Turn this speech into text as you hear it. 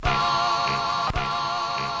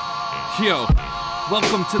Yo,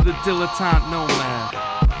 welcome to the Dilettante Nomad.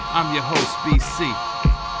 I'm your host, BC.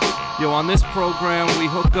 Yo, on this program, we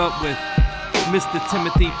hook up with Mr.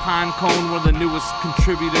 Timothy Pinecone, one of the newest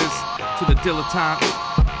contributors to the Dilettante.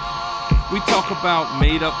 We talk about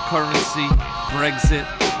made-up currency, Brexit,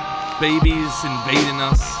 babies invading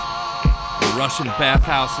us, the Russian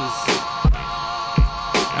bathhouses,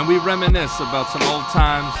 and we reminisce about some old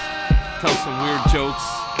times, tell some weird jokes,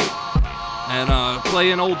 and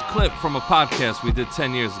play an old clip from a podcast we did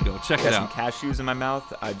 10 years ago. Check it out. I got some cashews in my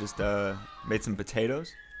mouth. I just made some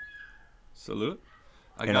potatoes. Salute.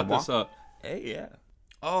 I And got a this wa- up. Hey, yeah.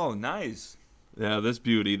 Oh, nice. Yeah, this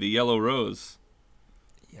beauty, the Yellow Rose.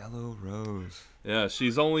 Yellow rose. Yeah,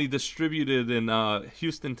 she's only distributed in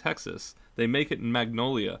Houston, Texas. They make it in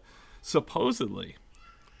Magnolia. Supposedly,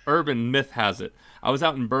 urban myth has it. I was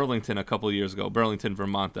out in Burlington a couple of years ago. Burlington,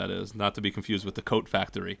 Vermont, that is. Not to be confused with the Coat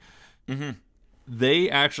Factory. Mm-hmm. They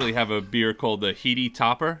actually have a beer called the Heady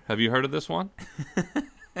Topper. Have you heard of this one?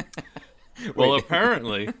 Well, Wait.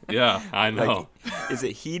 apparently. Yeah, I know. Like, is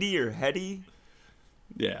it heady or heady?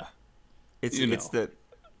 Yeah. It's You it's know. the.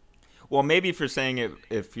 Well, maybe if you're saying it,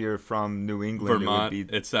 if you're from New England, Vermont, it would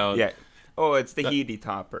be. it's out. Yeah. Oh, it's the That- heady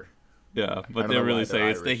topper. Yeah, but don't they know really why say they're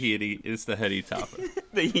it's the Irish. Heady, it's the Heady Topper.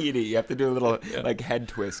 The heady. You have to do a little Yeah. like head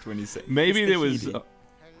twist when you say. Maybe it's the there was, heady.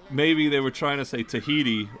 maybe they were trying to say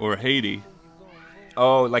Tahiti or Haiti.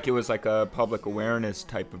 Oh, like it was like a public awareness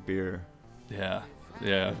type of beer. Yeah,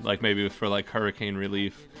 yeah, like maybe for like hurricane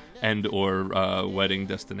relief and or wedding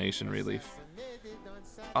destination relief.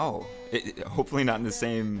 Oh, hopefully not in the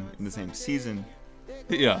same season.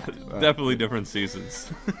 Yeah, definitely different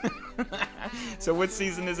seasons. So what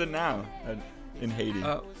season is it now in Haiti?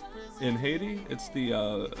 In Haiti, it's the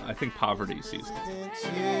I think poverty season.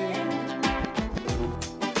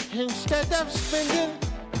 Instead of spending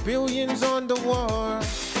billions on the war,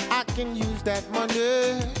 I can use that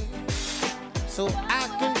money so I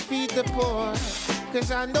can feed the poor.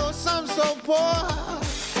 Cause I know some so poor.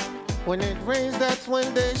 When it rains, that's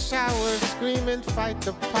when they shower, scream and fight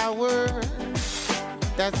the power.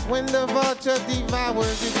 That's when the vulture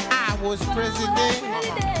devours. If I was president,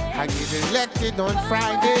 I get elected on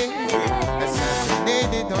Friday,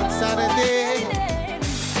 assassinated on Saturday,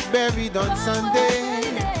 buried on Sunday.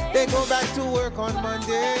 They go back to work on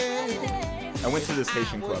Monday. I went to this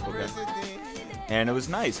Haitian club, okay? And it was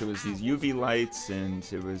nice. It was these UV lights, and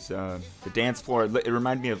it was the dance floor. It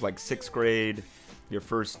reminded me of like sixth grade, your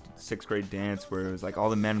first sixth grade dance, where it was like all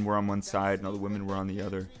the men were on one side and all the women were on the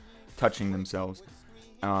other, touching themselves.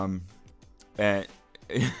 And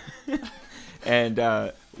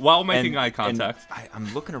While making and- eye contact. and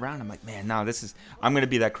I'm looking around. I'm like, man, now I'm gonna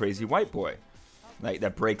be that crazy white boy, like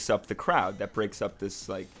that breaks up the crowd, that breaks up this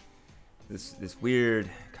like this weird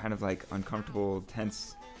kind of like uncomfortable,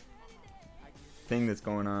 tense thing that's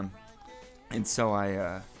going on. And so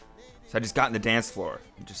I just got in the dance floor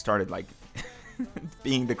and just started like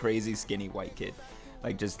being the crazy skinny white kid.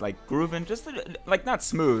 Like just like grooving, just like not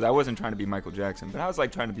smooth. I wasn't trying to be Michael Jackson, but I was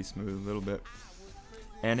like trying to be smooth a little bit.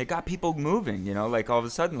 And it got people moving, you know, like all of a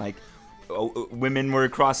sudden, like women were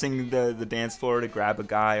crossing the dance floor to grab a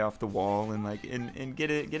guy off the wall and like and get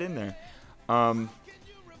in there.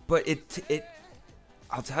 But it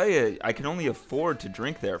I'll tell you, I can only afford to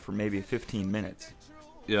drink there for maybe 15 minutes.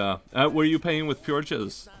 Yeah. Were you paying with pure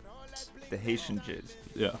jizz? The Haitian jizz.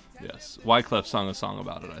 Yeah. Yes. Wyclef sung a song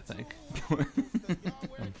about it, I think.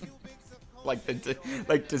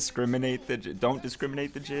 Like discriminate don't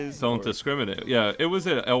discriminate the jizz. Don't or- discriminate. Yeah, it was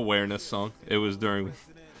an awareness song. It was during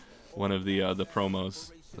one of the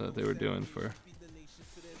promos that they were doing for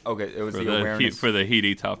Okay, it was the the awareness. for the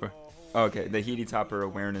Heady Topper. Okay, the Heady Topper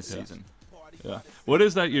awareness season. Yeah. What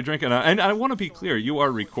is that you're drinking? And I want to be clear, you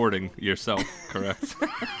are recording yourself, correct?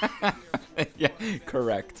 Yeah,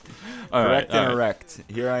 correct. All right, Correct and all right. erect.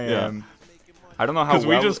 Here I Yeah. am. I don't know how 'Cause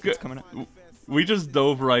well we just it's coming out. We just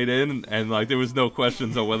dove right in, and like there was no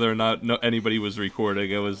questions on whether or not anybody was recording.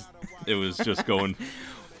 It was just going.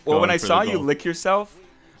 Well, when going I for saw the you goal. lick yourself,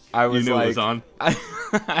 I was knew it like, was on?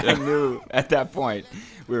 I knew at that point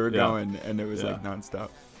we were Yeah. going, and it was Yeah. like nonstop.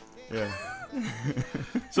 Yeah.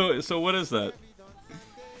 So what is that?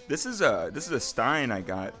 This is a Stein I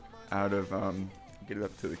got out of get it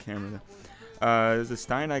up to the camera. There's a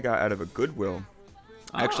Stein I got out of a Goodwill.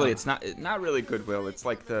 Actually, it's not really Goodwill. It's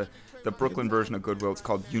like the Brooklyn version of Goodwill. It's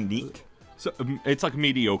called Unique. So it's like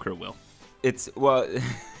mediocre, Will. It's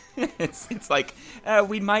it's like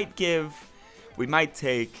we might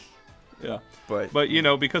take, Yeah. but But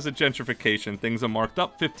because of gentrification, things are marked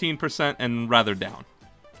up 15% and rather down.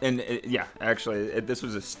 and yeah, actually, this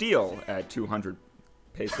was a steal at 200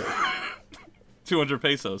 pesos. 200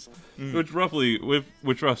 pesos, which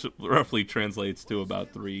roughly translates to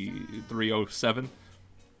about 307.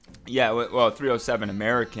 Yeah, well, 307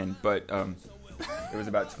 American, but it was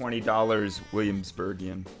about $20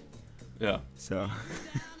 Williamsburgian. Yeah. So,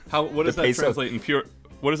 What does The that peso- translate in pure?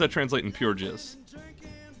 What does that translate in pure jizz?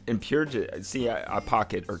 in pure jizz, see a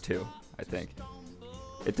pocket or two, I think.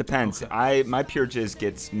 It depends. Okay. My pure jizz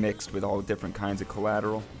gets mixed with all different kinds of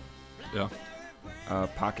collateral. Yeah.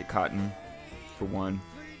 Pocket cotton, for one.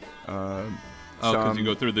 Oh, because some- you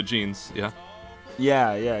go through the jeans. Yeah.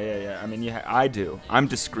 Yeah. I mean, I do. I'm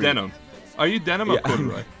discreet. Denim. Are you denim or Yeah.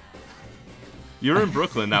 corduroy? You're in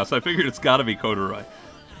Brooklyn now, so I figured it's got to be corduroy.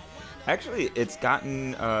 Actually, it's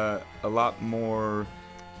gotten a lot more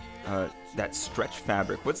that stretch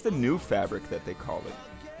fabric. What's the new fabric that they call it?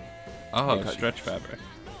 Oh, Because- stretch fabric.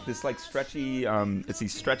 This like stretchy, it's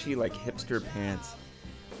these stretchy like hipster pants.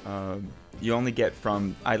 You only get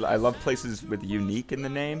from, I love places with Unique in the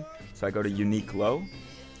name, so I go to Unique Low.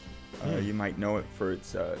 You might know it for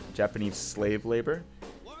its Japanese slave labor.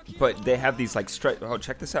 But they have these like oh,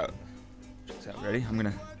 check this out. Check this out, ready? I'm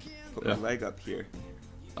gonna put my Yeah. leg up here.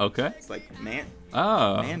 Okay. It's like, man,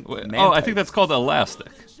 Oh. Man- Wait, man I tights. think that's called elastic.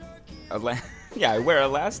 yeah, I wear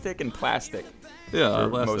elastic and plastic Yeah, for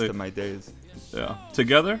elastic. most of my days. Yeah.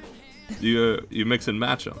 Together, you mix and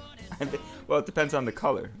match them. Well, it depends on the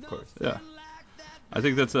color, of course. Yeah. I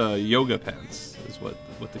think that's yoga pants is what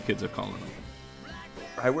the kids are calling them.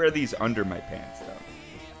 I wear these under my pants,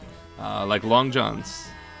 though. Like long johns,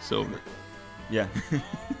 silver. Yeah.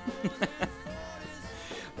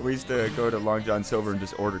 We used to go to Long John Silver and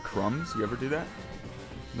just order crumbs. You ever do that?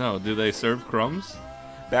 No, do they serve crumbs?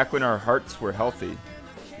 Back when our hearts were healthy,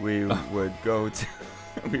 we would go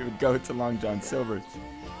to Long John Silver's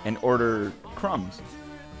and order crumbs.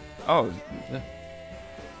 Oh. Yeah.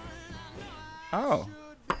 Oh.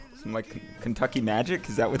 Some like Kentucky Magic?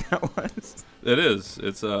 Is that what that was? It is.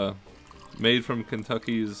 It's made from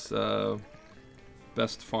Kentucky's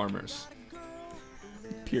best farmers.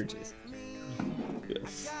 Pure juice.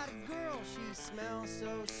 Yes.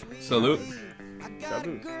 Salute. I got a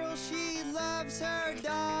Salute. girl, she loves her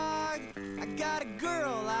dog. I got a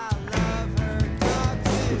girl, I love her dog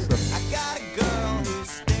too. I got a girl who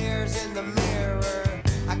stares in the mirror.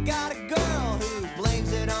 I got a girl who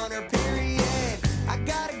blames it on her period. I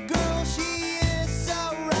got a girl, she is so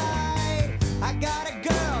right. I got a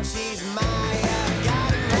girl, she's my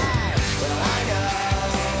got it right. Well, I know,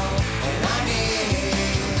 and I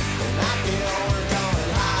need, and I feel we're going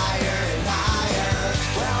higher and higher.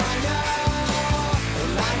 Well, I know,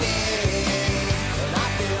 and I need, and I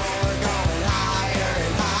feel we're going higher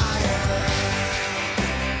and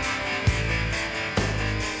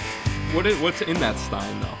higher. What's in that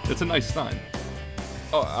stein though? It's a nice stein.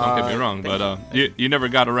 Oh, Don't get me wrong, but you never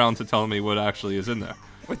got around to telling me what actually is in there.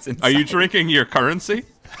 What's inside? Are you drinking your currency?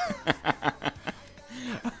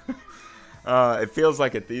 It feels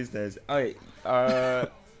like it these days. I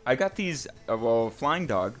got these. Flying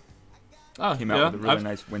Dog Oh, came out yeah. with a really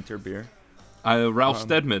nice winter beer. Ralph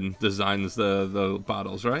Steadman designs the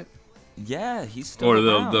bottles, right? Yeah, he's still Or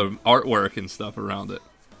around. the artwork and stuff around it.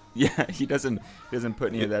 Yeah, he doesn't put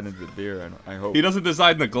any of that into the beer. I hope. He doesn't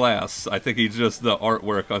design the glass. I think he's just the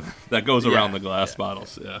artwork that goes Yeah, around the glass yeah.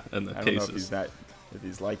 bottles, yeah, and the I don't know cases. if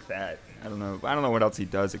he's like that. I don't know what else he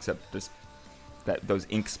does except just those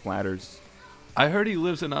ink splatters. I heard he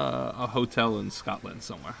lives in a hotel in Scotland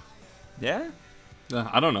somewhere. Yeah,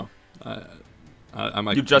 I don't know. I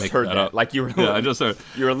might. you just make heard that. up. Like you were. Yeah, I just heard.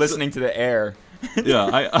 You were listening to the air.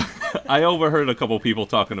 Yeah, I overheard a couple people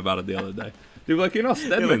talking about it the other day. They were like,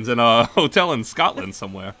 Stedman's in a hotel in Scotland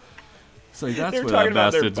somewhere. So that's They were where talking that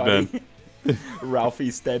about their bastard's buddy, been.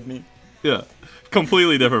 Ralphie Steadman. Yeah,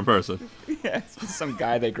 completely different person. Yeah, it's just some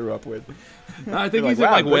guy they grew up with. No, I think You're he's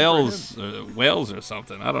like, in wow, like good for Wales or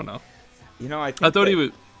something. I don't know. You know, I thought he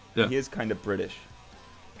was. Yeah, He is kind of British.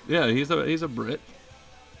 yeah, he's a Brit.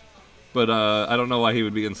 But I don't know why he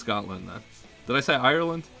would be in Scotland then. Did I say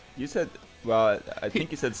Ireland? You said, well, I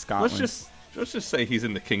think you said Scotland. Let's just say he's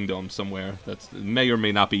in the kingdom somewhere that may or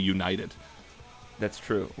may not be united. That's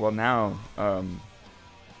true. Well, now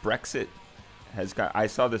Brexit has got. I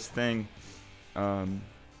saw this thing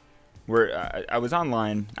where I was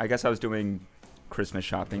online. I guess I was doing Christmas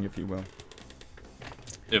shopping, if you will,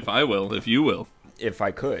 If you will. if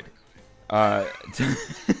I could.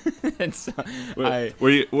 And so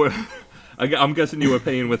I'm guessing you were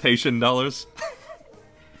paying with Haitian dollars.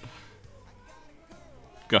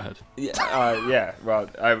 Go ahead. yeah. Well,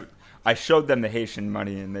 I showed them the Haitian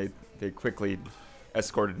money, and they quickly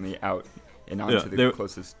escorted me out and onto the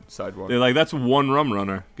closest sidewalk. They're like, that's one rum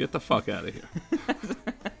runner. Get the fuck out of here.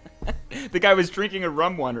 The guy was drinking a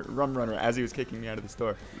rum runner as he was kicking me out of the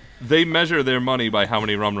store. They measure their money by how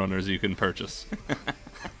many rum runners you can purchase.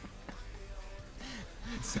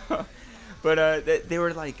 But they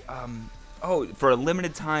were like, for a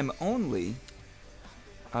limited time only,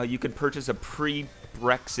 you could purchase a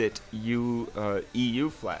pre-Brexit EU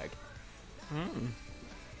flag.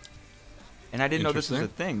 And I didn't know this was a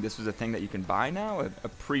thing. This was a thing that you can buy now.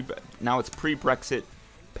 Now it's pre-Brexit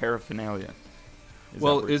paraphernalia.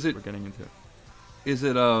 Is it? We're getting into? Is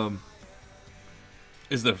it?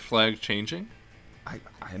 Is the flag changing? I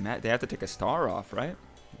imagine they have to take a star off, right?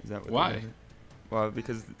 Is that what? Why? Well,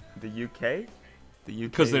 because the UK.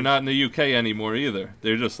 Because they're not in the UK anymore either.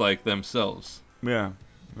 They're just like themselves. Yeah.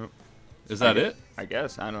 Is that it? I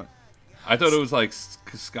guess I don't. I thought it was like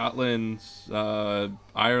Scotland,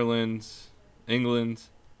 Ireland, England.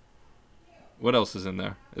 What else is in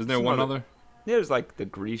there? Isn't there one other? There's like the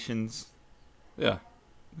Grecians. Yeah.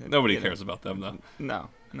 Nobody cares about them though. No.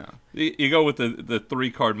 You go with the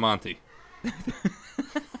 3-card Monty.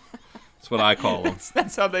 That's what I call them.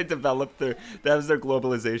 That's how they developed that was their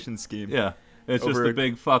globalization scheme. Yeah. It's just a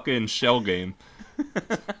big fucking shell game.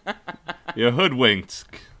 You're hoodwinked.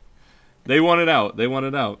 They want it out.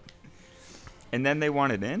 And then they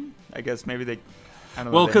want it in? I guess maybe they... I don't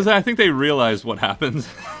know. Well, because I think they realized what happens.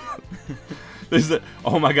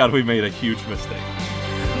 Oh my god, we made a huge mistake.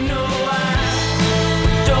 No,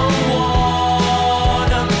 I don't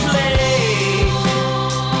wanna play.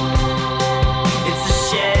 It's a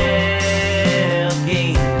shell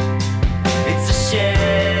game. It's a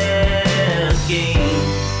shell game.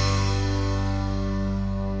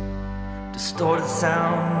 Distorted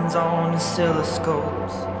sounds on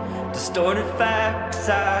oscilloscopes. Distorted facts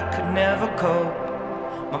I could never cope.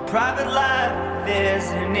 My private life is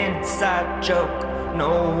an inside joke.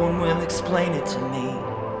 No one will explain it to me.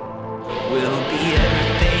 We'll be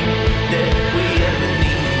everything that we ever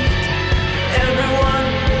need. Everyone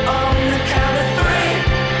on the count of 3.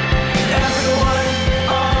 Everyone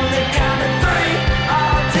on the count of 3.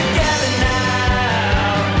 All together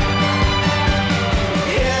now.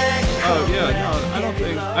 Oh yeah, no, I don't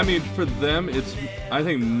think. I mean, for them, I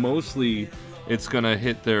think mostly it's gonna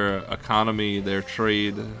hit their economy, their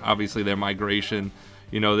trade, obviously their migration.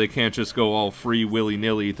 They can't just go all free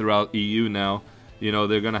willy-nilly throughout EU now.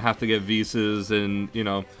 They're gonna have to get visas, and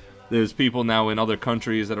there's people now in other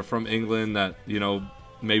countries that are from England that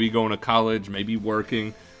maybe going to college, maybe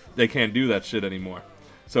working. They can't do that shit anymore.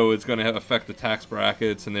 So it's going to affect the tax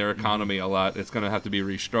brackets and their economy a lot. It's going to have to be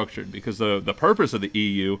restructured because the purpose of the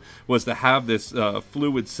EU was to have this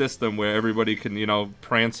fluid system where everybody can,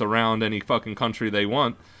 prance around any fucking country they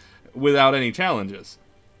want without any challenges.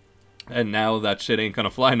 And now that shit ain't going to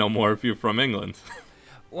fly no more if you're from England.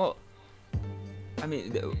 Well, I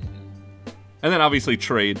mean... And then obviously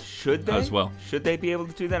trade should they? As well. Should they be able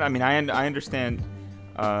to do that? I mean, I understand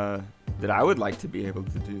that I would like to be able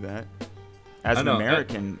to do that. As an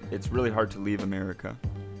American, it's really hard to leave America.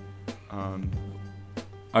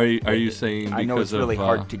 Are you saying because I know it's really of,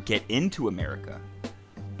 hard to get into America.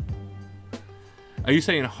 Are you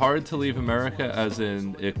saying hard to leave America as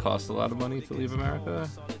in it costs a lot of money to leave America?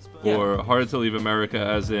 Yeah. Or hard to leave America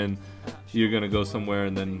as in you're going to go somewhere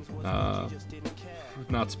and then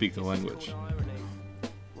not speak the language?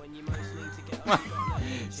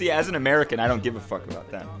 See, as an American, I don't give a fuck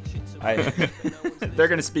about that. They're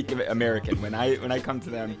gonna speak American when I come to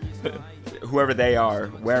them, whoever they are,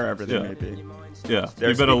 wherever they may be. Yeah,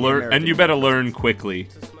 you better learn, American. And you better learn quickly,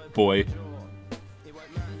 boy.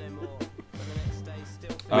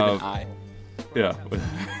 With an I. Yeah.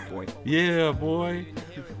 Boy. Yeah, boy.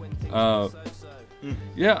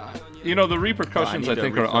 Yeah, the repercussions I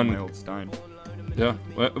think are Yeah.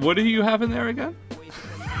 What do you have in there again?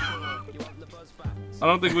 I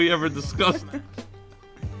don't think we ever discussed.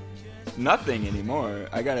 Nothing anymore.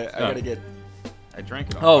 I gotta get. I drank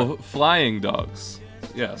it all. Oh, flying dogs.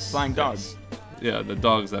 Yes. Flying dogs. Yeah, the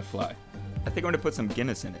dogs that fly. I think I'm gonna put some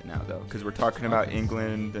Guinness in it now, though, because we're talking about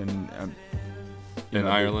England and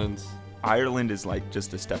Ireland. Ireland is like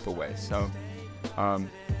just a step away. So,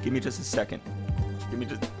 give me just a second. Give me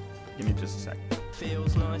just a second.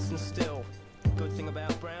 Feels nice and still. Good thing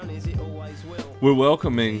about Brown is it always will. We're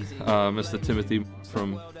welcoming Mr. Timothy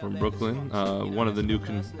from Brooklyn, one of the new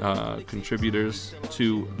contributors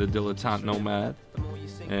to the Dilettante Nomad,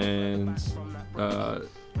 and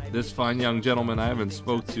this fine young gentleman I haven't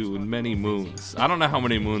spoke to in many moons. I don't know how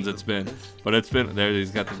many moons it's been, but it's been there.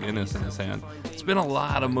 He's got the Guinness in his hand. It's been a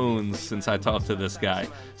lot of moons since I talked to this guy.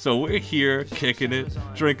 So we're here kicking it,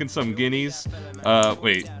 drinking some Guineas.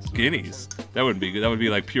 Wait, Guineas? That wouldn't be good. That would be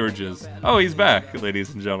like pure jizz. Oh, he's back,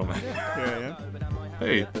 ladies and gentlemen. Yeah.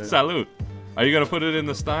 Hey, salute. Are you gonna put it in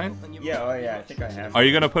the Stein? Yeah, oh yeah, I think I have. Are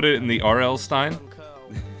you gonna put it in the RL Stein?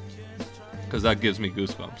 Because that gives me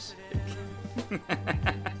goosebumps.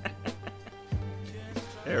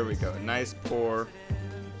 There we go. Nice pour.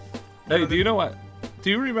 Hey, do you know what? Do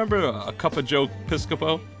you remember a cup of Joe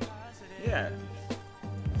Piscopo? Yeah.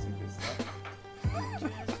 Some good stuff.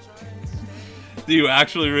 Do you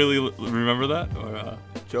actually really remember that? Or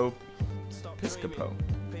Joe Piscopo.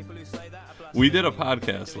 we did a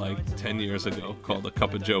podcast like 10 years ago called A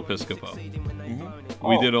Cup of Joe Piscopo. Mm-hmm.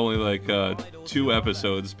 We did only like 2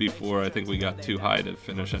 episodes before I think we got too high to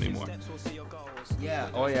finish anymore. Yeah.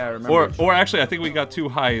 Oh yeah, I remember. Or actually, I think we got too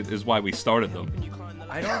high is why we started them.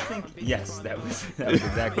 I don't think. Yes, that was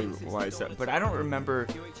exactly why I said. But I don't remember.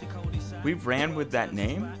 We ran with that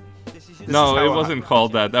name. No, it wasn't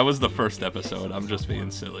called that. That was the first episode. I'm just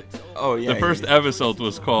being silly. Oh yeah. The first episode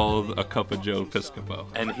was called A Cup of Joe Piscopo.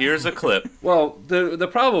 And here's a clip. Well, the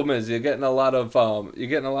problem is you're getting a lot of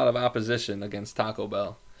opposition against Taco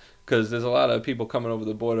Bell, because there's a lot of people coming over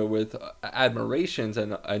the border with admirations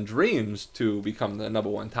and dreams to become the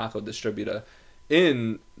 #1 taco distributor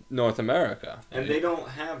in North America. And they don't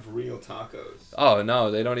have real tacos. Oh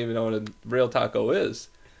no, they don't even know what a real taco is.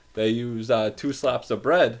 They use 2 slabs of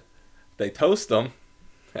bread, they toast them,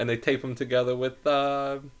 and they tape them together with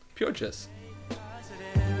Pure Gist.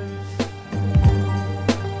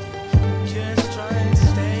 Just try and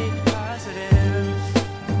stay positive.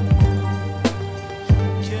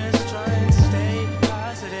 Just try and stay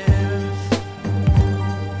positive.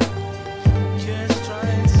 Just try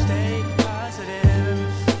and stay positive.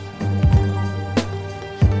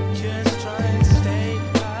 Just try and stay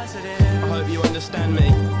positive. I hope you understand me.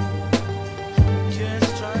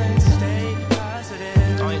 Just try and stay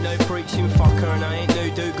positive. I ain't no preaching fucker and I ain't no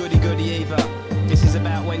do-goody-goody either. This is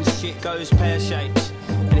about when shit goes pear-shaped.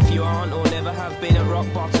 And if you aren't or never have been at rock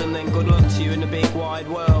bottom, then good luck to you in the big wide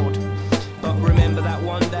world. But remember that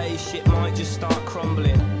one day shit might just start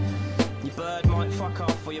crumbling. Your bird might fuck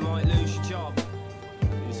off or you might lose your job.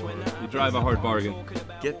 It's when that You drive a hard bargain.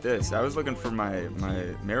 Get this. I was looking for my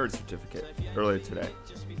marriage certificate earlier today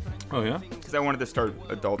Oh, yeah? because I wanted to start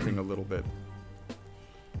adulting a little bit.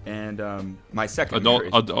 And my second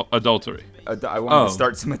marriage, Adultery. I wanted to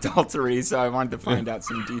start some adultery, so I wanted to find out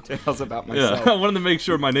some details about myself. Yeah, I wanted to make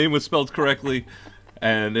sure my name was spelled correctly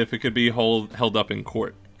and if it could be held up in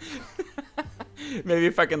court. Maybe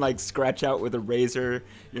if I can like scratch out with a razor,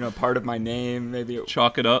 part of my name. Maybe.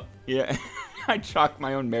 Chalk it up. Yeah, I chalk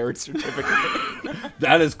my own marriage certificate.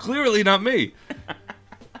 That is clearly not me.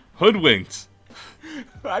 Hoodwinked.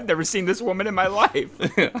 I've never seen this woman in my life.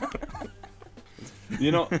 You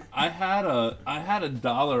know, I had a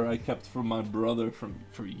dollar I kept from my brother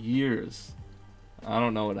for years. I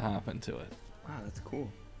don't know what happened to it. Wow, that's cool.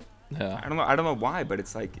 Yeah. I don't know why, but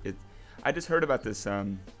it's like it. I just heard about this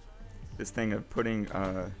this thing of putting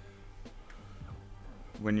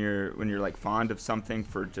when you're like fond of something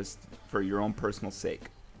for your own personal sake,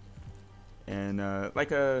 and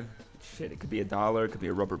like it could be a dollar, it could be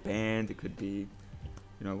a rubber band, it could be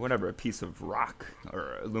whatever, a piece of rock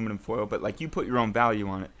or aluminum foil, but like you put your own value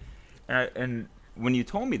on it. And when you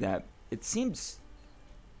told me that, it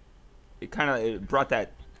brought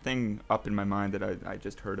that thing up in my mind that I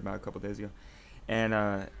just heard about a couple days ago. And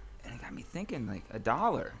it got me thinking, like, a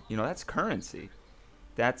dollar, that's currency.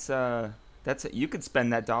 You could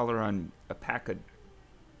spend that dollar on a pack of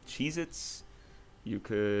Cheez-Its. You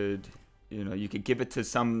could give it to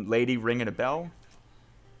some lady ringing a bell,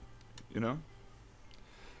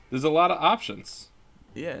 There's a lot of options.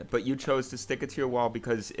 Yeah, but you chose to stick it to your wall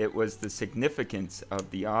because it was the significance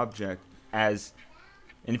of the object and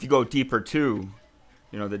if you go deeper too,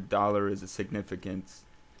 the dollar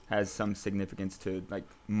has some significance to like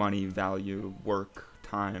money, value, work,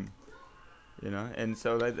 time, and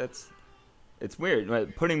so it's weird.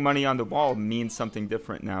 Like, putting money on the wall means something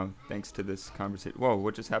different now thanks to this conversation. Whoa,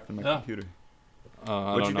 what just happened to my computer?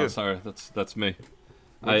 I What'd don't you know. do? Sorry, that's me.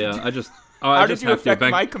 How did you affect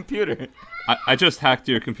my computer? I just hacked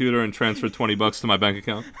your computer and transferred $20 to my bank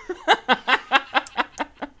account.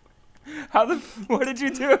 What did you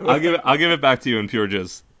do? I'll give it back to you in pure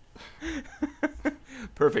jizz.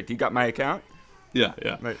 Perfect. You got my account? Yeah.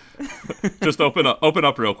 Right. Just open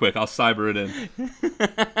up real quick. I'll cyber it in.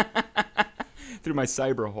 Through my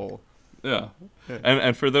cyber hole. Yeah.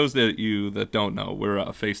 And for those that don't know, we're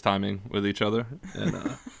FaceTiming with each other.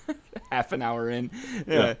 And half an hour in.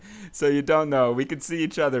 Yeah. So you don't know. We can see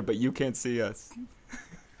each other, but you can't see us.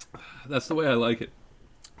 That's the way I like it.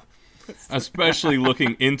 Especially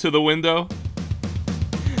looking into the window.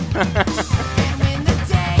 And when the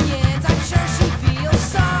day ends, I'm sure she feels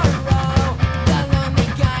sorrow. The lonely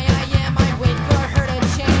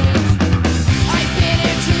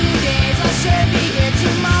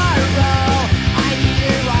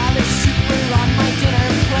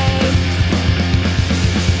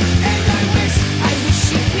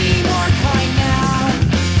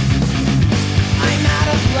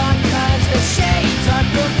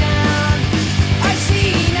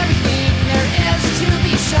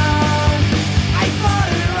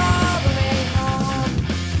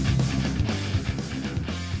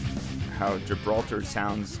how Gibraltar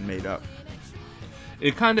sounds made up.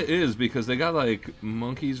 It kind of is, because they got like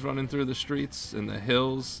monkeys running through the streets and the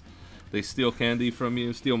hills. They steal candy from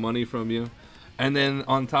you, steal money from you. And then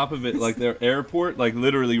on top of it, like their airport like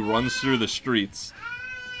literally runs through the streets.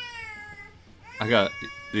 Do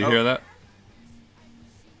you hear that?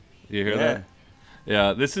 You hear that?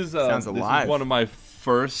 Yeah, this is Sounds alive. This is one of my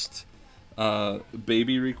first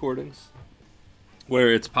baby recordings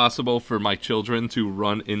where it's possible for my children to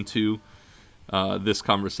run into this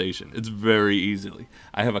conversation. It's very easily.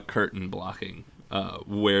 I have a curtain blocking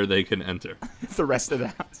where they can enter. The rest of the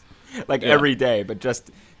house. Like every day, but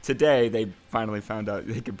just today they finally found out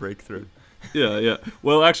they could break through. Yeah.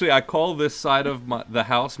 Well, actually, I call this side of the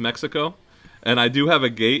house Mexico, and I do have a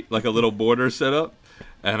gate, like a little border set up,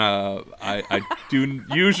 and I do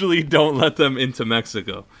usually don't let them into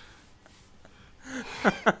Mexico.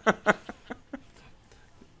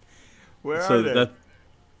 Where are they?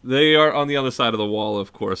 They are on the other side of the wall,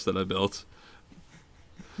 of course, that I built.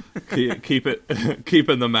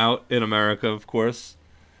 Keeping them out in America, of course.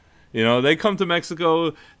 You know, they come to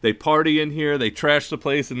Mexico, they party in here, they trash the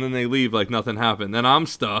place, and then they leave like nothing happened. Then I'm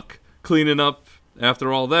stuck cleaning up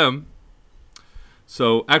after all them.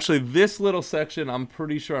 So actually, this little section, I'm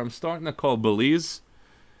pretty sure I'm starting to call Belize.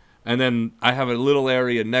 And then I have a little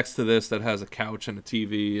area next to this that has a couch and a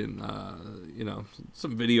TV and,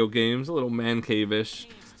 some video games, a little man cave-ish.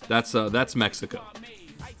 That's Mexico.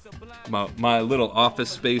 My little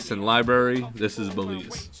office space and library, this is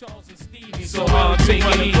Belize. So I'll take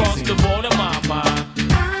it across the border, mama.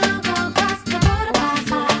 I'll go across the border,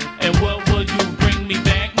 Papa. And what will you bring me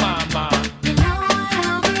back, mama? You know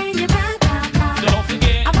I'll bring you back, Papa. Don't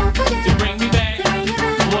forget I won't forget to bring me back to bring you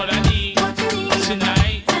back what I need what you need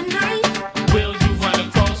tonight. tonight. Will you run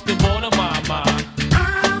across the border, mama?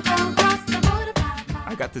 I'll go across the border, Papa.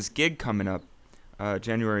 I got this gig coming up,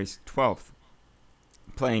 January 12th,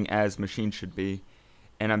 playing as Machine Should Be,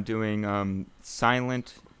 and I'm doing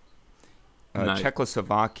silent Nice.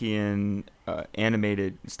 Czechoslovakian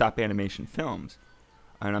animated stop animation films,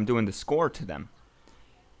 and I'm doing the score to them.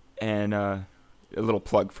 And a little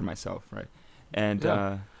plug for myself, right? And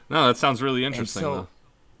Yeah. No, that sounds really interesting, so, though.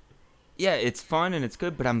 yeah, it's fun and it's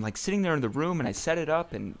good, but I'm like sitting there in the room and I set it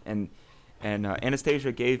up, and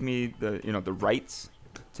Anastasia gave me the rights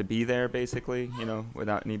to be there, basically,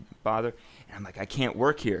 without any bother. And I'm like, I can't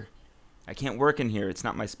work here. I can't work in here. It's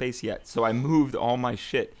not my space yet. So I moved all my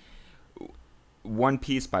shit one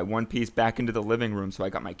piece by one piece back into the living room. So I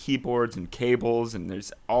got my keyboards and cables, and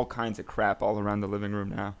there's all kinds of crap all around the living room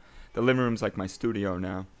now. The living room's like my studio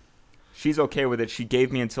now. She's okay with it. She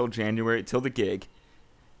gave me until January, till the gig,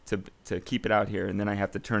 to keep it out here, and then I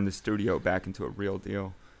have to turn the studio back into a real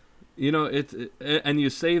deal. And you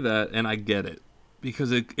say that, and I get it,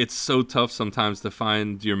 because it's so tough sometimes to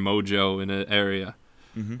find your mojo in an area.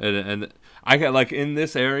 Mm-hmm. And I got, like, in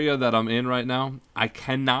this area that I'm in right now, I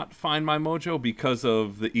cannot find my mojo because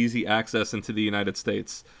of the easy access into the United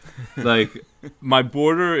States. Like, my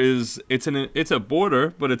border it's a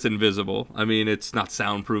border, but it's invisible. I mean, it's not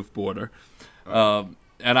soundproof border. And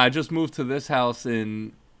I just moved to this house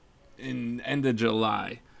in end of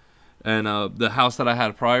July. And the house that I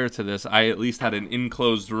had prior to this, I at least had an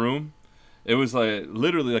enclosed room. It was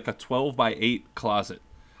literally like a 12 by 8 closet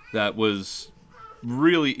that was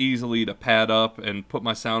really easily to pad up and put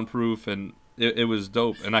my soundproof, and it was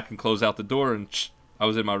dope. And I can close out the door, and I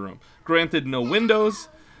was in my room. Granted, no windows,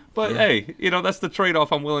 but hey, that's the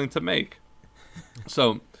trade-off I'm willing to make.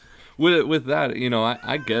 So with that,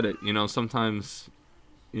 I get it. Sometimes,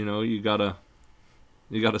 you gotta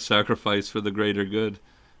sacrifice for the greater good,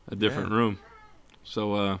 a different room.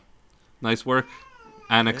 So nice work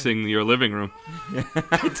annexing your living room.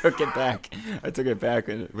 I took it back.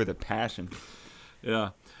 With a passion. Yeah.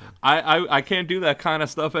 I can't do that kind of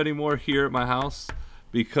stuff anymore here at my house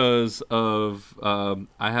because of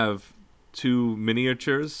I have 2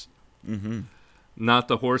 miniatures. Mm-hmm. Not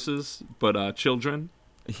the horses, but children.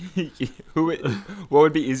 What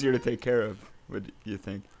would be easier to take care of, would you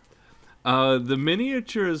think? The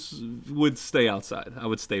miniatures would stay outside. I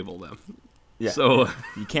would stable them. Yeah. So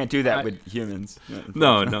you can't do that with humans.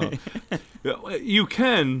 No. You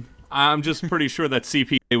can. I'm just pretty sure that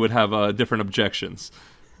CPA would have different objections.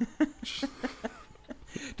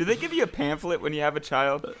 Do they give you a pamphlet when you have a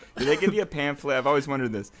child? Do they give you a pamphlet? I've always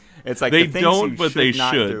wondered this. It's like they the things don't, you but should they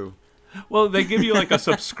not should. do. Well, they give you like a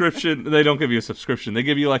subscription. They don't give you a subscription. They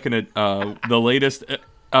give you like the latest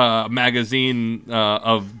magazine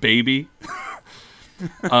of baby.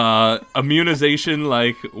 Immunization,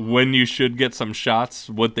 like when you should get some shots,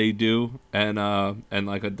 what they do, and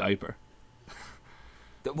like a diaper.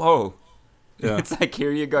 Whoa. Yeah. It's like,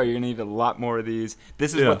 here you go. You're gonna need a lot more of these.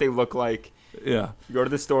 This is Yeah. what they look like. Yeah. You go to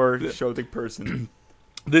the store, show the person.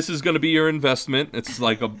 This is going to be your investment. It's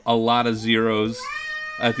like a lot of zeros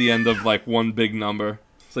at the end of like one big number.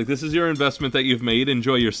 It's like, this is your investment that you've made.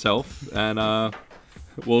 Enjoy yourself, and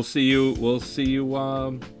we'll see you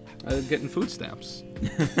getting food stamps.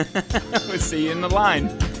 We'll see you in the line.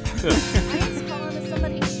 I was calling to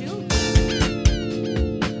somebody's shoe.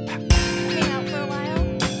 Hang out for a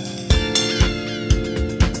while.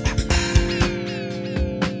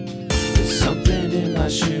 There's something in my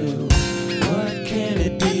shoe. What can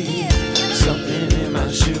it be? Something in my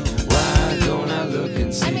shoe. Why don't I look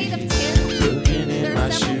and I made see? up 10. Looking in There my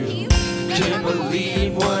are several shoe. keys. Can't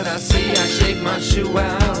believe what I see. I shake my shoe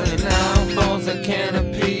out and out falls a can of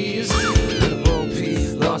peas. Little Bo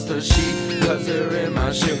Peep lost her sheep 'cause they're in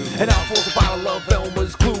my shoe. And out falls a bottle of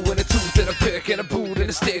Elmer's glue and a tooth and a pick and a boot and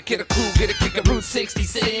a stick and a clue. Get a kick of Route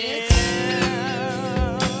 66.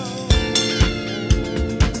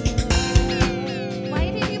 Why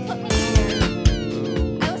did you put me here?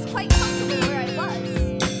 I was quite comfortable where I was.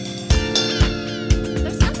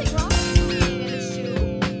 There's nothing wrong with you being in a shoe.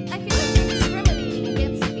 I feel like you're discriminating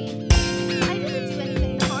against me. I didn't do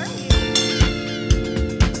anything to harm you.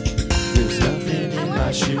 There's nothing I in my wanted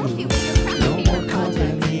to shoe. help you with your craft No paper more project.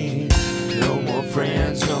 company. No more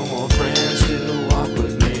friends. No more friends to walk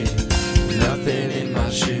with me. Nothing in my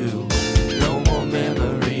shoe. No more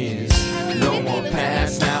memories. I was No 50 more when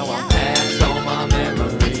past. somebody Now told me I'm out. past You all don't my even know where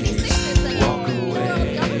Route memories. 66 is anymore. Walk You don't know where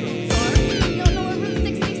the government store. You don't know where Route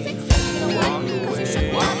 66 is. You know why? Because you shook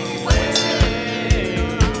me out of your fucking shoe.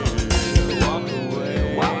 Walk away.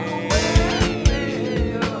 Walk away.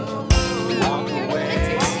 Walk You're away. it's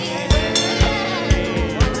your sheet.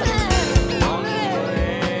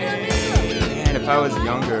 Man, if I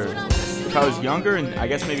was younger, and I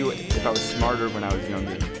guess maybe if I was smarter when I was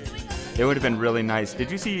younger, it would have been really nice.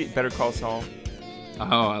 Did you see Better Call Saul?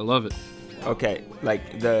 Oh, I love it. Okay,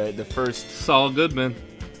 like the first. Saul Goodman.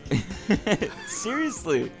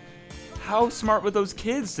 Seriously, how smart were those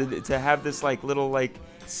kids to have this like little like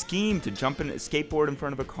scheme to jump in, skateboard in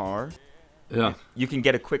front of a car? Yeah. You can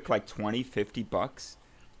get a quick like 20, 50 bucks.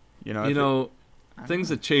 You know. You know, things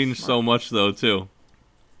have changed so much though too.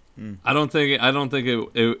 I don't think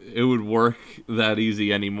it would work that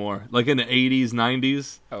easy anymore. Like in the 80s,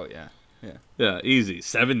 90s, Oh yeah, yeah. yeah, easy.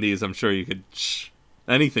 70s, I'm sure you could.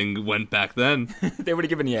 Anything went back then. They would have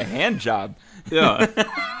given you a hand job. Yeah.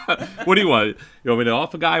 What do you want? You want me to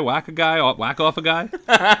off a guy, whack off a guy?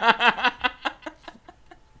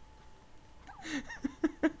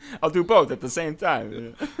 I'll do both at the same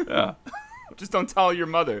time. Yeah. Just don't tell your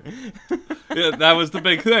mother. Yeah, that was the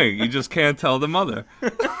big thing. You just can't tell the mother.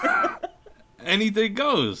 Anything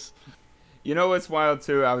goes. You know what's wild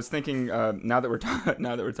too? I was thinking now that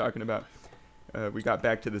we're talking about we got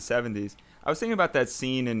back to the 70s. I was thinking about that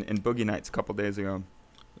scene in Boogie Nights a couple days ago.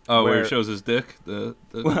 Oh, where Where- he shows his dick.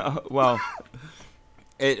 Well,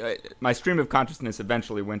 my stream of consciousness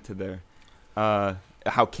eventually went to there.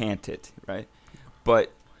 How can't it, right?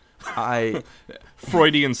 But I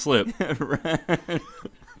Freudian slip.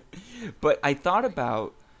 But I thought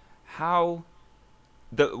about how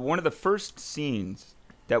one of the first scenes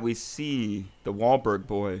that we see the Wahlberg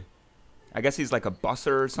boy, I guess he's like a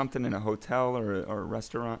busser or something in a hotel or a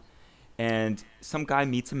restaurant, and some guy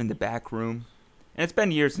meets him in the back room. And it's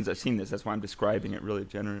been years since I've seen this. That's why I'm describing it really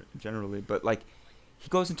generally. But like, he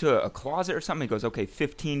goes into a closet or something. He goes, okay,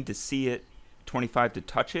 15 to see it, 25 to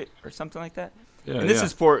touch it, or something like that. Yeah, And this yeah.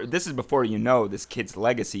 is before you know this kid's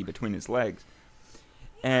legacy between his legs.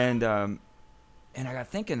 And I got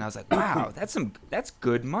thinking, I was like, wow, that's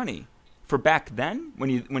good money for back then. When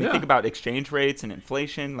you Yeah. think about exchange rates and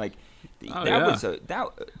inflation, like Oh, that yeah. was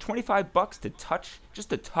 $25 to touch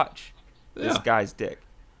this Yeah. guy's dick.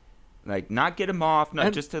 Like, not get him off, not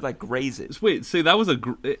And- just to like graze it. Wait, see, that was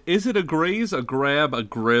is it a graze, a grab, a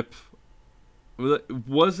grip?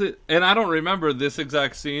 Was it? And I don't remember this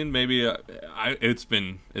exact scene. Maybe it's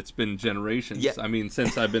been generations. Yeah. I mean,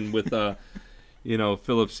 since I've been with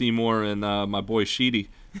Philip Seymour and my boy Sheedy.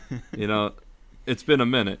 It's been a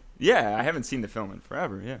minute. Yeah, I haven't seen the film in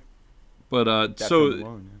forever. Yeah, But that so film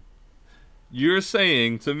alone, yeah. you're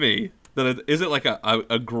saying to me that is it like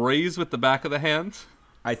a graze with the back of the hand?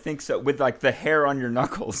 I think so, with like the hair on your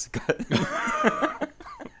knuckles.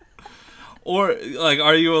 Or like,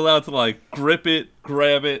 are you allowed to like grip it,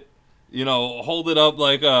 grab it, hold it up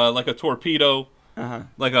like a torpedo,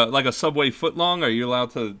 like a Subway footlong? Are you allowed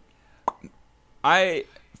to?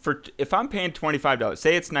 If I'm paying $25,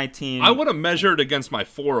 say it's 19. I want to measure it against my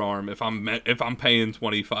forearm if I'm paying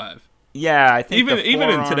 $25. Yeah, I think Even the in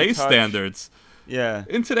forearm today's touch- standards, Yeah.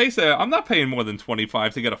 In today's day, I'm not paying more than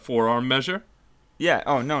 $25 to get a forearm measure. Yeah.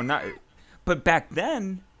 Oh no, not. But back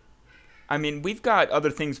then, I mean, we've got other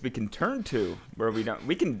things we can turn to where we don't.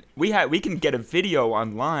 We can get a video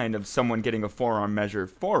online of someone getting a forearm measure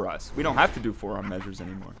for us. We don't have to do forearm measures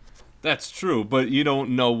anymore. That's true, but you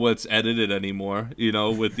don't know what's edited anymore,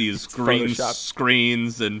 with these green Photoshop.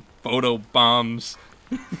 screens and photo bombs.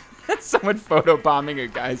 Someone photobombing a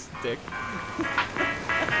guy's dick.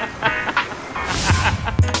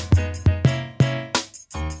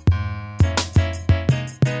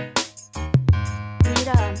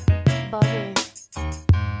 Mira, Bobby,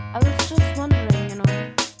 I was just wondering,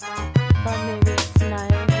 thought maybe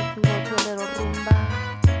tonight we can go to a little rumba,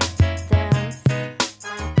 dance.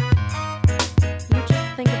 You just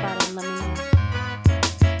think about it and let me know.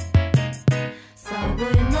 Está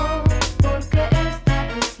bueno porque esta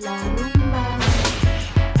es la rumba.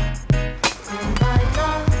 Ven, baila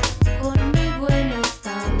conmigo en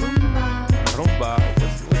esta rumba. Rumba.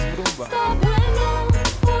 What's rumba? Está bueno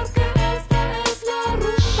porque esta es la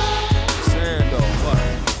rumba. Sando, what?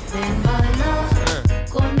 Ven, baila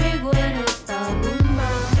conmigo en esta rumba.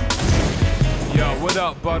 Yo, what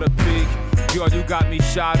up, Butter Peak? Yo, you got me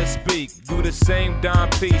shy to speak. Do the same dime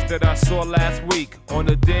piece that I saw last week on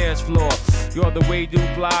the dance floor. Yo, the way you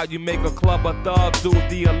glide, you make a club of thugs do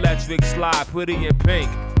the electric slide, pretty in pink.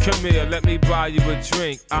 Come here, let me buy you a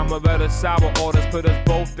drink. I'm a better sour orders, put us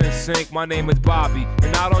both in sync. My name is Bobby,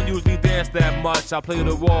 and I don't usually dance that much. I play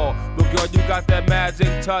the wall, but girl, you got that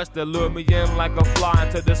magic touch that lure me in like a fly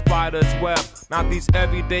into the spider's web. Not these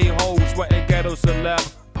everyday hoes sweating ghetto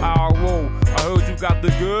celeb. Power rule. I heard you got the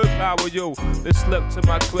good power, you. Let's slip to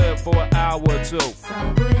my crib for an hour or two.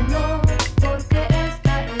 Está bueno porque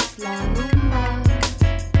esta es la rumba.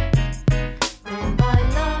 Ven,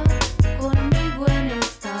 baila conmigo en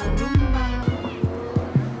esta rumba.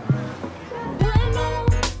 Bueno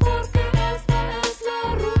porque esta es la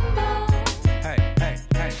rumba. Hey, hey,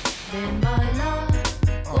 hey. Ven, baila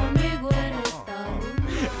conmigo en esta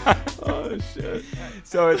rumba. Oh shit!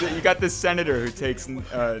 So you got this senator who takes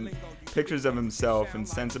pictures of himself and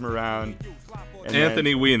sends them around. And then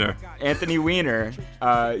Anthony Weiner. Anthony Weiner.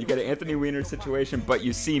 You got an Anthony Weiner situation, but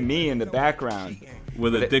you see me in the background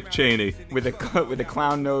With a Dick Cheney. with a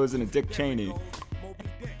clown nose and a Dick Cheney.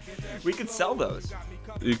 We could sell those.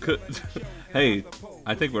 You could. Hey,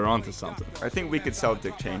 I think we're onto something. I think we could sell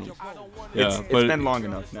Dick Cheney. Yeah, It's but been long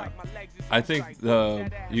enough now. I think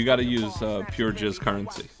you got to use pure jizz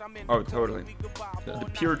currency. Oh, totally. The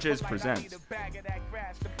Pure Jizz presents.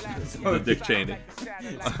 The Dick Cheney.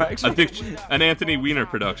 Actually, An Anthony Weiner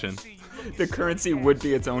production. the currency would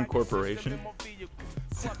be its own corporation.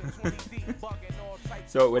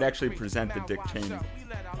 So it would actually present the Dick Cheney.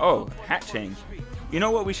 Oh, hat change. You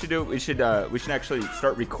know what we should do? We should actually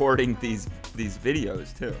start recording these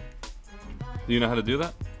videos too. Do you know how to do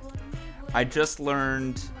that? I just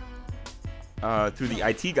learned through the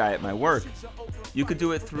IT guy at my work. You could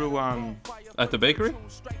do it through At the bakery?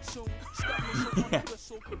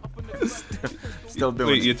 still doing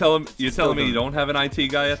Wait, it. you're telling me doing you it. don't have an IT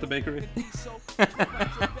guy at the bakery?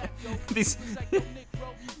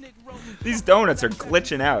 These donuts are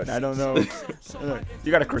glitching out. I don't know.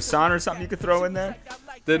 You got a croissant or something you could throw in there?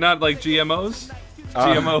 They're not like GMOs?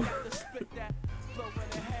 GMO.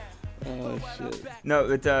 Oh shit.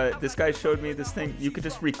 No, this guy showed me this thing. You could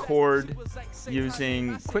just record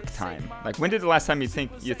using QuickTime. Like, when did the last time you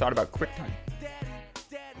thought about QuickTime?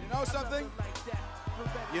 You know something?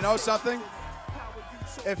 You know something?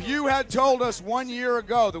 If you had told us 1 year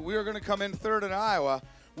ago that we were going to come in third in Iowa,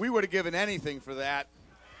 we would have given anything for that.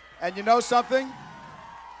 And you know something?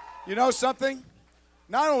 You know something?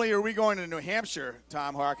 Not only are we going to New Hampshire,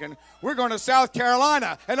 Tom Harkin, we're going to South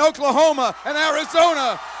Carolina and Oklahoma and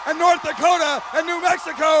Arizona and North Dakota and New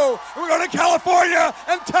Mexico. And we're going to California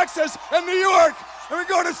and Texas and New York. And we're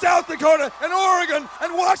going to South Dakota and Oregon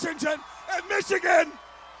and Washington and Michigan.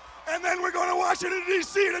 And then we're going to Washington,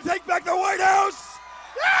 D.C. to take back the White House.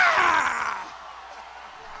 Yeah!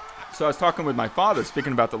 So I was talking with my father,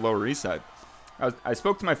 speaking about the Lower East Side. I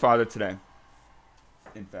spoke to my father today,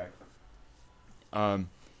 in fact. And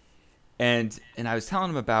I was telling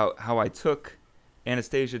him about how I took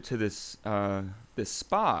Anastasia to this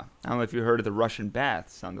spa. I don't know if you heard of the Russian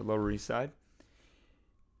baths on the Lower East Side.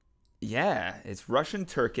 Yeah, it's Russian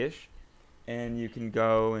Turkish, and you can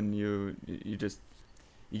go and you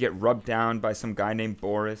get rubbed down by some guy named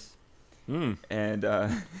Boris. And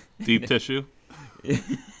Deep tissue?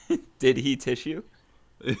 did he tissue?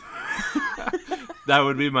 That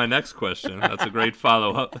would be my next question. That's a great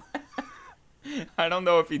follow-up. I don't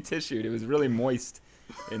know if he tissued. It was really moist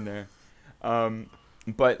in there.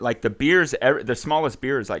 But like the beers, the smallest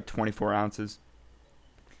beer is like 24 ounces.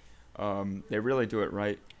 They really do it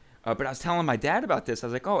right. But I was telling my dad about this. I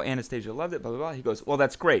was like, oh, Anastasia loved it, blah, blah, blah. He goes, well,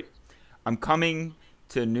 that's great. I'm coming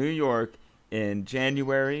to New York in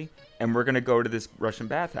January, and we're going to go to this Russian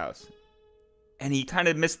bathhouse. And he kind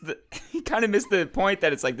of missed the point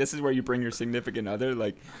that it's like, this is where you bring your significant other.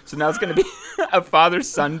 Like, so now it's going to be a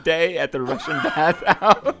father-son day at the Russian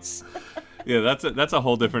bathhouse. Yeah, that's a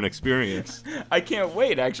whole different experience. I can't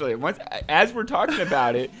wait, actually. As we're talking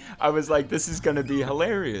about it, I was like, this is going to be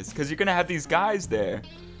hilarious because you're going to have these guys there.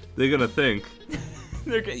 They're going to think.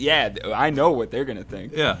 Yeah, I know what they're going to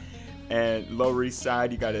think. Yeah. And Lower East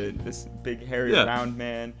Side, you got this big, hairy, round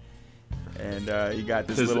man. And you got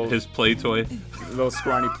this his play toy. Little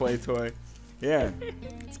scrawny play toy. Yeah.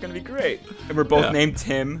 It's going to be great. And we're both named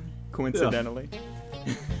Tim, coincidentally.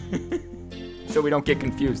 Yeah. So we don't get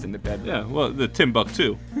confused in the bedroom. Yeah, well, the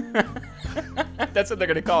Timbuktu. That's what they're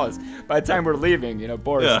going to call us. By the time we're leaving,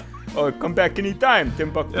 Boris. Yeah. Oh, come back anytime,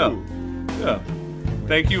 Timbuktu. Yeah.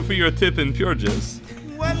 Thank you for your tip in Pure Jizz.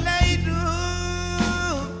 What they do,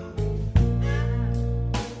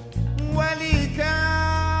 what he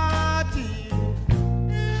got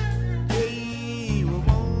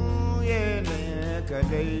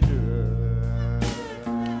they do.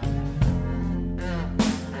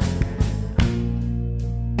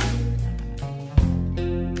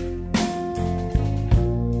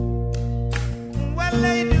 What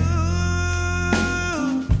they do,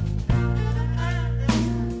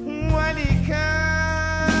 what he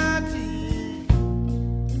got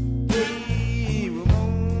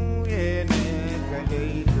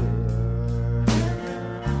they do.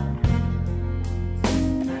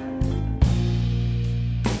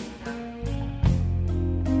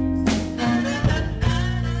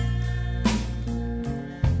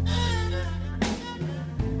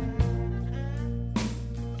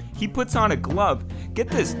 He puts on a glove. Get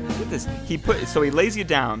this. So he lays you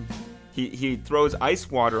down. He throws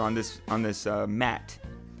ice water on this mat,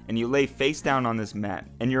 and you lay face down on this mat,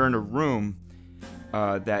 and you're in a room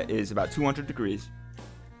that is about 200 degrees.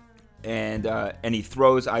 And he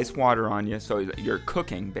throws ice water on you, so you're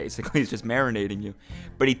cooking basically. He's just marinating you.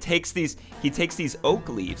 But he takes these oak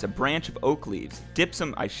leaves, a branch of oak leaves, dips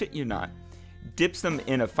them. I shit you not, dips them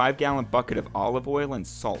in a 5-gallon bucket of olive oil and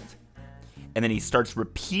salt. And then he starts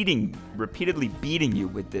repeatedly beating you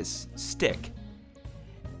with this stick.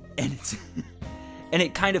 And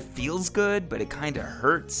it kind of feels good, but it kind of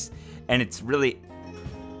hurts. And it's really,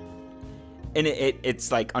 and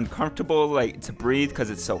it's like uncomfortable like to breathe because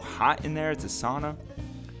it's so hot in there. It's a sauna.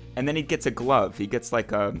 And then he gets a glove. He gets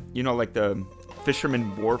like like the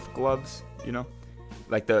Fisherman Wharf gloves,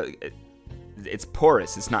 like it's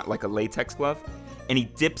porous. It's not like a latex glove. And he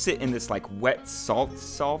dips it in this like wet salt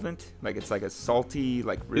solvent. Like it's like a salty,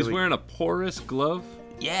 like really. He's wearing a porous glove?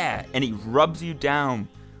 Yeah. And he rubs you down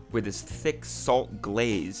with this thick salt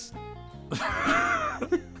glaze.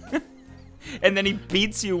 And then he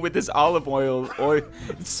beats you with this olive oil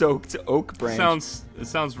soaked oak branch. It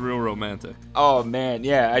sounds real romantic. Oh man,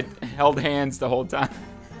 yeah. I held hands the whole time.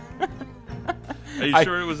 Are you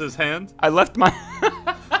sure it was his hand? I left my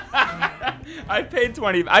I paid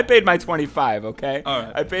my $25, okay? All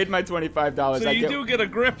right. I paid my $25. So you do get a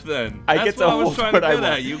grip then. I That's get what to I was hold trying what to I get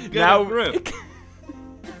want. at. You get Now a grip. It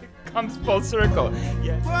comes full circle.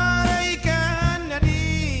 Yeah.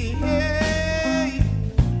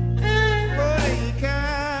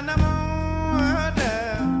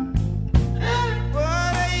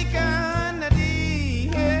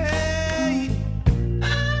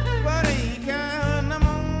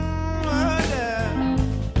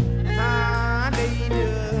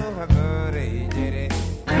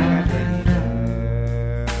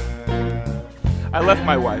 I left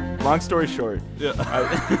my wife. Long story short.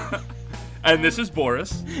 Yeah. And this is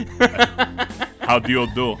Boris. How do you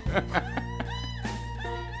do?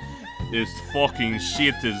 This fucking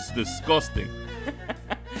shit is disgusting.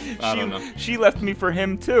 I don't know. She left me for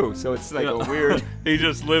him too, so it's like a weird. He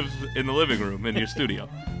just lives in the living room in your studio.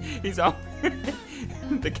 He's all.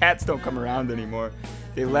 The cats don't come around anymore.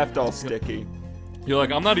 They left all sticky. You're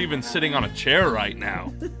like, I'm not even sitting on a chair right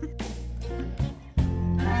now.